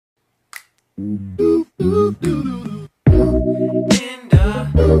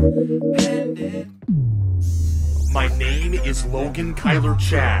My name is Logan Kyler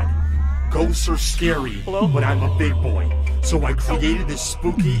Chad. Ghosts are scary, but I'm a big boy. So I created this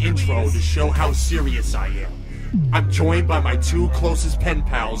spooky intro to show how serious I am. I'm joined by my two closest pen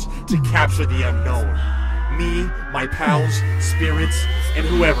pals to capture the unknown. Me, my pals, spirits, and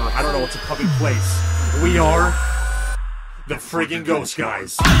whoever. I don't know, it's a public place. We are the friggin' Ghost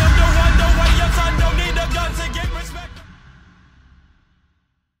Guys. I am the one, no way, your son don't need a gun to get respect.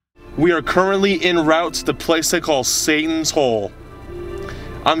 We are currently en route to the place they call Satan's Hole.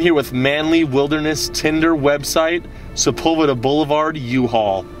 I'm here with Manly Wilderness Tinder website, Sepulveda Boulevard,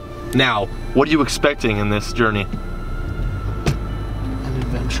 U-Haul. Now, what are you expecting in this journey? An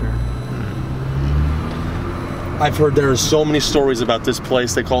adventure. I've heard there are so many stories about this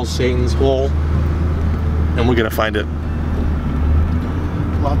place they call Satan's Hole, and we're gonna find it.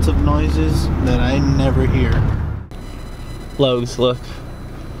 Lots of noises that I never hear. Logs, look.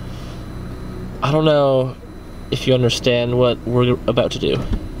 I don't know if you understand what we're about to do.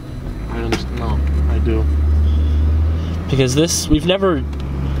 I understand. No, I do. Because this, we've never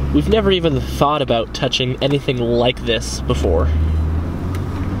even thought about touching anything like this before.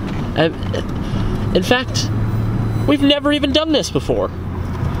 In fact, we've never even done this before.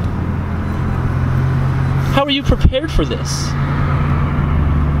 How are you prepared for this?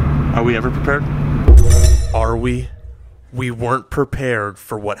 Are we ever prepared? Are we? We weren't prepared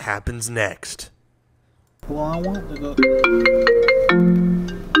for what happens next. Well, I want to go.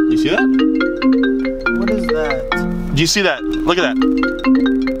 You see that? What is that? Do you see that? Look at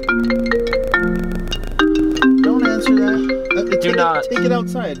that. Don't answer that. Do not. Take it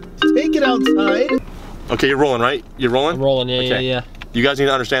outside. Take it outside. Okay, you're rolling, right? You're rolling? I'm rolling, yeah, Okay. yeah. You guys need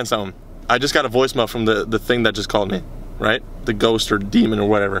to understand something. I just got a voicemail from the thing that just called me, right? The ghost or demon or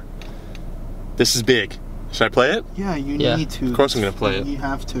whatever. This is big. Should I play it? Yeah, you Yeah. need to. Of course I'm gonna play it. You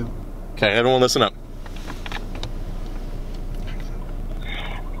have to. Okay, everyone listen up.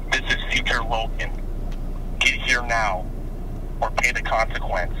 This is future Logan. Get here now, or pay the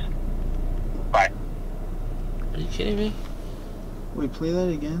consequence. Bye. Are you kidding me? Wait, play that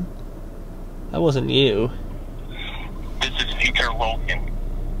again. That wasn't you. This is future Logan.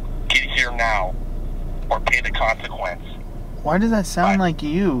 Get here now, or pay the consequence. Why does that sound Bye. like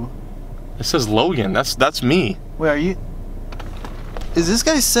you? It says Logan. That's me. Wait, are you? Is this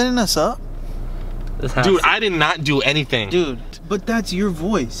guy setting us up? This has Dude, to- I did not do anything. Dude, but that's your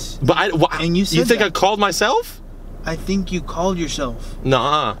voice. But And you said think that. I called myself? I think you called yourself.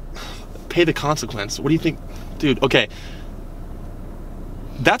 Nah. Pay the consequence. What do you think? Dude, okay.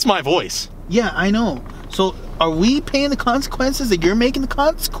 That's my voice. Yeah, I know. So, are we paying the consequences that you're making the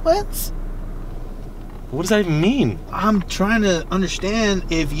consequence? What does that even mean? I'm trying to understand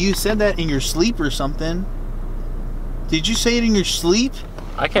if you said that in your sleep or something. Did you say it in your sleep?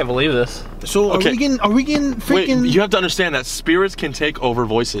 I can't believe this. So Okay. are we getting freaking? Wait, you have to understand that spirits can take over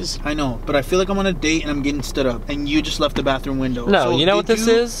voices. I know, but I feel like I'm on a date and I'm getting stood up, and you just left the bathroom window. No, So you know what did this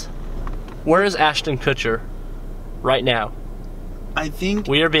you- is? Where is Ashton Kutcher? Right now. I think.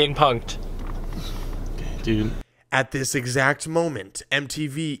 We are being punked. Dude. At this exact moment,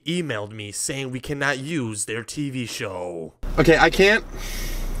 MTV emailed me saying we cannot use their TV show. Okay, I can't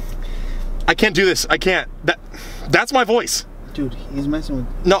do this. I can't. That's my voice. Dude, he's messing with.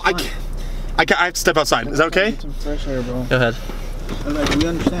 No, Fine. I can't. I have to step outside. Is that okay? Get some fresh air, bro. Go ahead. Like, we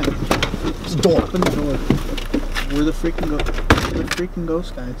understand. It's the door. Open the door. We're the freaking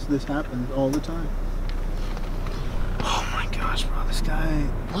ghost guys. This happens all the time. Oh my gosh, bro! This guy.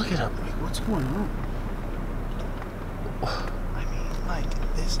 Look at him. Like, what's going on? I mean,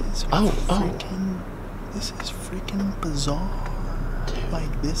 like, this is Oh. This is freaking bizarre.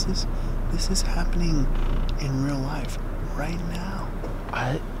 Like, this is happening in real life right now.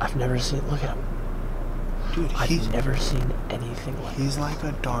 I've never seen. Look at him. Dude, I've never seen anything like. he's like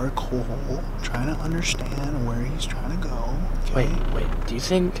a dark hole trying to understand where he's trying to go. Okay? Wait. Do you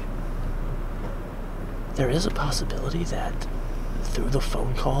think there is a possibility that through the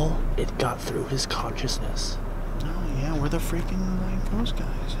phone call it got through his consciousness? No, yeah, we're the freaking like ghost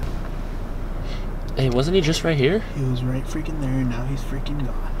guys. Hey, wasn't he just right here? He was right freaking there, and now he's freaking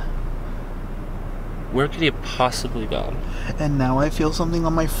gone. Where could he have possibly gone? And now I feel something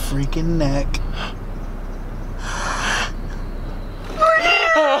on my freaking neck.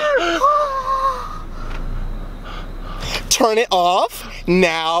 Turn it off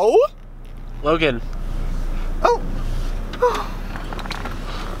now. Logan. Oh!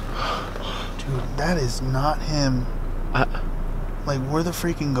 Dude, that is not him. Like, we're the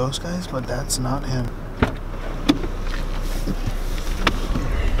freaking ghost guys, but that's not him.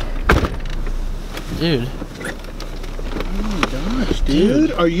 Dude. Oh my gosh,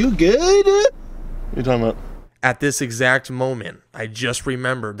 dude. Are you good? What are you talking about? At this exact moment, I just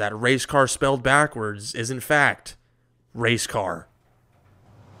remembered that race car spelled backwards is in fact race car.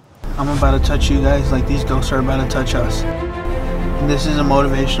 I'm about to touch you guys like these ghosts are about to touch us. And this is a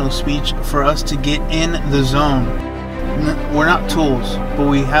motivational speech for us to get in the zone. We're not tools, but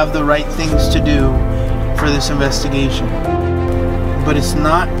we have the right things to do for this investigation. But it's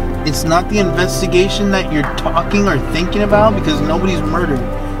not the investigation that you're talking or thinking about, because nobody's murdered.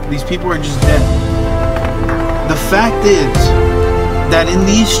 These people are just dead. The fact is that in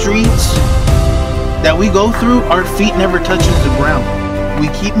these streets that we go through, our feet never touches the ground. We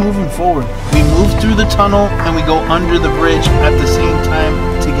keep moving forward. We move through the tunnel and we go under the bridge at the same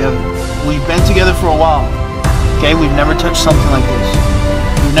time together. We've been together for a while. Okay, we've never touched something like this.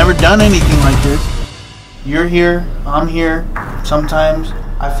 We've never done anything like this. You're here, I'm here. Sometimes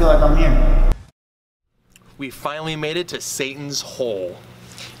I feel like I'm here. We finally made it to Satan's Hole.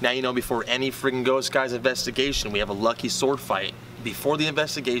 Now you know, before any friggin' Ghost Guys investigation, we have a lucky sword fight. Before the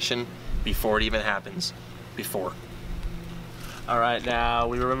investigation, before it even happens. Before. Alright, now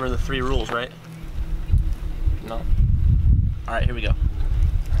we remember the 3 rules, right? No. Alright, here we go.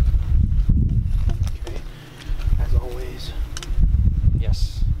 Okay. As always.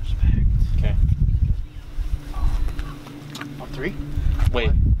 Yes. Respect. Okay. On 3?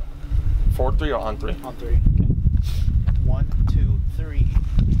 Wait. 4-3 or on 3? On 3. Okay. 1, 2, 3.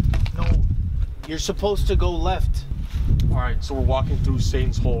 No. You're supposed to go left. Alright, so we're walking through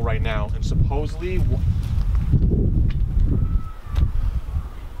Satan's Hole right now, and supposedly...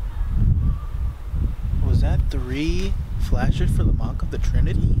 Was that 3 flashes for the Mark of the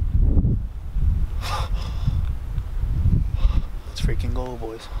Trinity? Let's freaking go,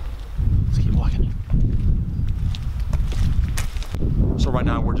 boys. Let's keep walking. So right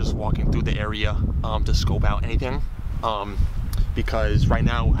now we're just walking through the area to scope out anything. Because right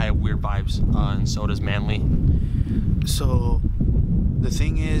now I have weird vibes, and so does Manly. So the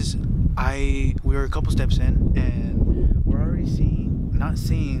thing is, we were a couple steps in and we're already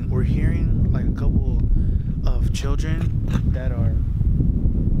we're hearing like a couple of children that are,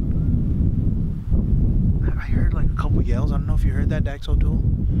 I heard like a couple yells. I don't know if you heard that, Dax O'Toole.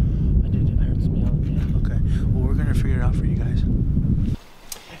 I heard some yelling, yeah. Okay, well, we're gonna figure it out for you guys.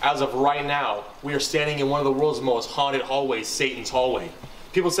 As of right now, we are standing in one of the world's most haunted hallways, Satan's Hallway.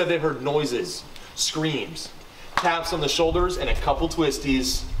 People said they heard noises, screams, taps on the shoulders, and a couple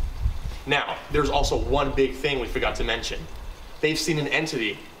twisties. Now, there's also one big thing we forgot to mention. They've seen an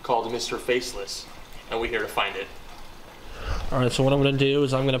entity called Mr. Faceless, and we're here to find it. Alright, so what I'm going to do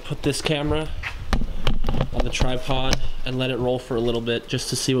is I'm going to put this camera on the tripod and let it roll for a little bit just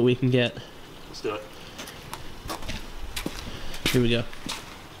to see what we can get. Let's do it. Here we go.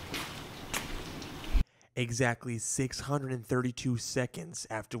 Exactly 632 seconds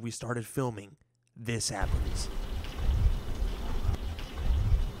after we started filming, this happens.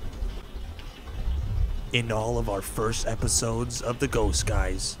 In all of our first episodes of the Ghost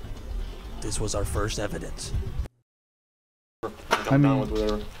Guys, this was our first evidence. I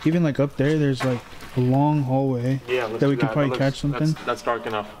mean, even like up there, there's like a long hallway that we could probably catch something. That's dark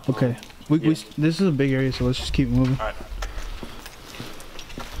enough. Okay, this is a big area, so let's just keep moving. All right.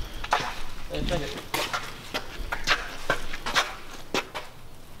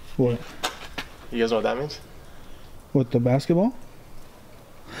 What? You guys know what that means? What, the basketball?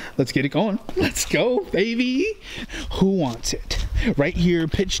 Let's get it going. Let's go, baby. Who wants it? Right here,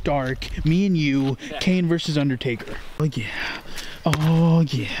 pitch dark, me and you, Kane versus Undertaker. Oh yeah. Oh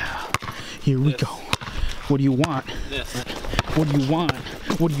yeah. Here we go. What do you want? What do you want?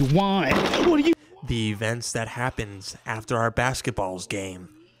 What do you want? What do you want? The events that happens after our basketballs game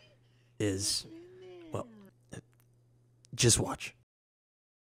is, well, just watch.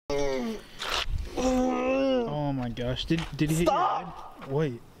 Oh my gosh. Did he hit your head?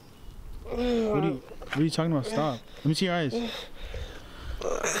 Wait. What are you talking about? Stop. Let me see your eyes.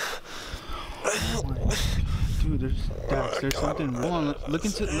 Oh my. Dude, there's something wrong. Look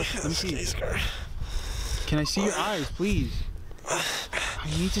into. Let me see. Can I see your eyes, please? I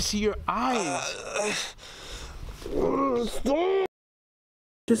need to see your eyes.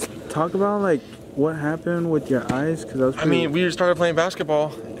 Just talk about like what happened with your eyes, because I was. I mean, we just started playing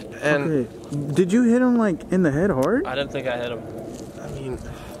basketball, and okay. Did you hit him like in the head hard? I didn't think I hit him. I mean,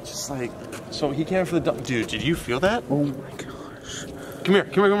 just like, so he came for the dunk. Dude, did you feel that? Oh my gosh. Come here.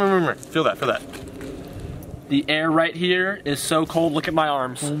 Feel that. The air right here is so cold. Look at my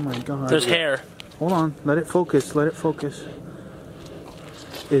arms. Oh my god. There's hair. Hold on. Let it focus.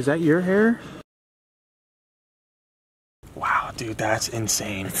 Is that your hair? Wow, Dude, that's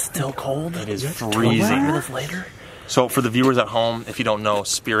insane. It's still cold. It is 12 freezing. minutes later. So for the viewers at home, if you don't know,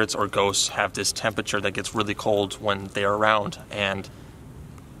 spirits or ghosts have this temperature that gets really cold when they're around, and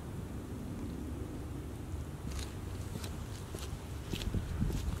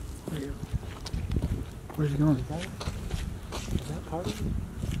Where's he going? Is that part of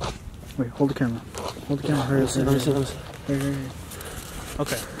it? Wait, hold the camera. Hold the camera. Hurry up. Let me see. Here.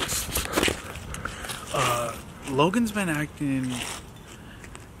 Okay. Logan's been acting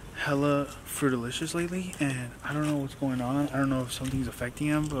hella fruitalicious lately, and I don't know what's going on. I don't know if something's affecting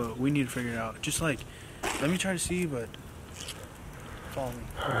him, but we need to figure it out. Just like, let me try to see, but follow me.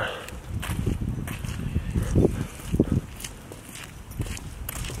 Alright.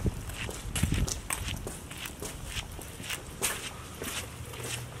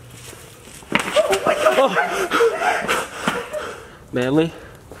 Manly?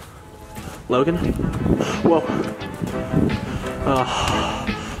 Logan? Whoa.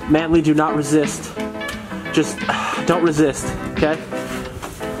 Manly, do not resist. Just don't resist, okay?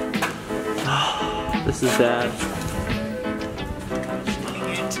 This is bad.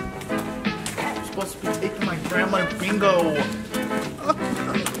 I'm supposed to be taking my grandma to bingo.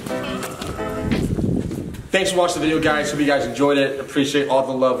 thanks for watching the video, guys. Hope you guys enjoyed it. Appreciate all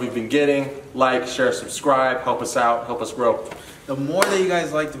the love we've been getting. Like, share, subscribe. Help us out. Help us grow. The more that you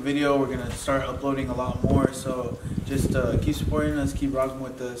guys like the video, we're gonna start uploading a lot more. So just keep supporting us, keep rocking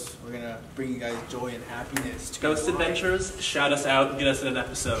with us. We're gonna bring you guys joy and happiness. Ghost Adventures, shout us out, get us in an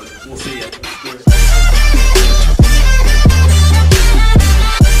episode. We'll see you.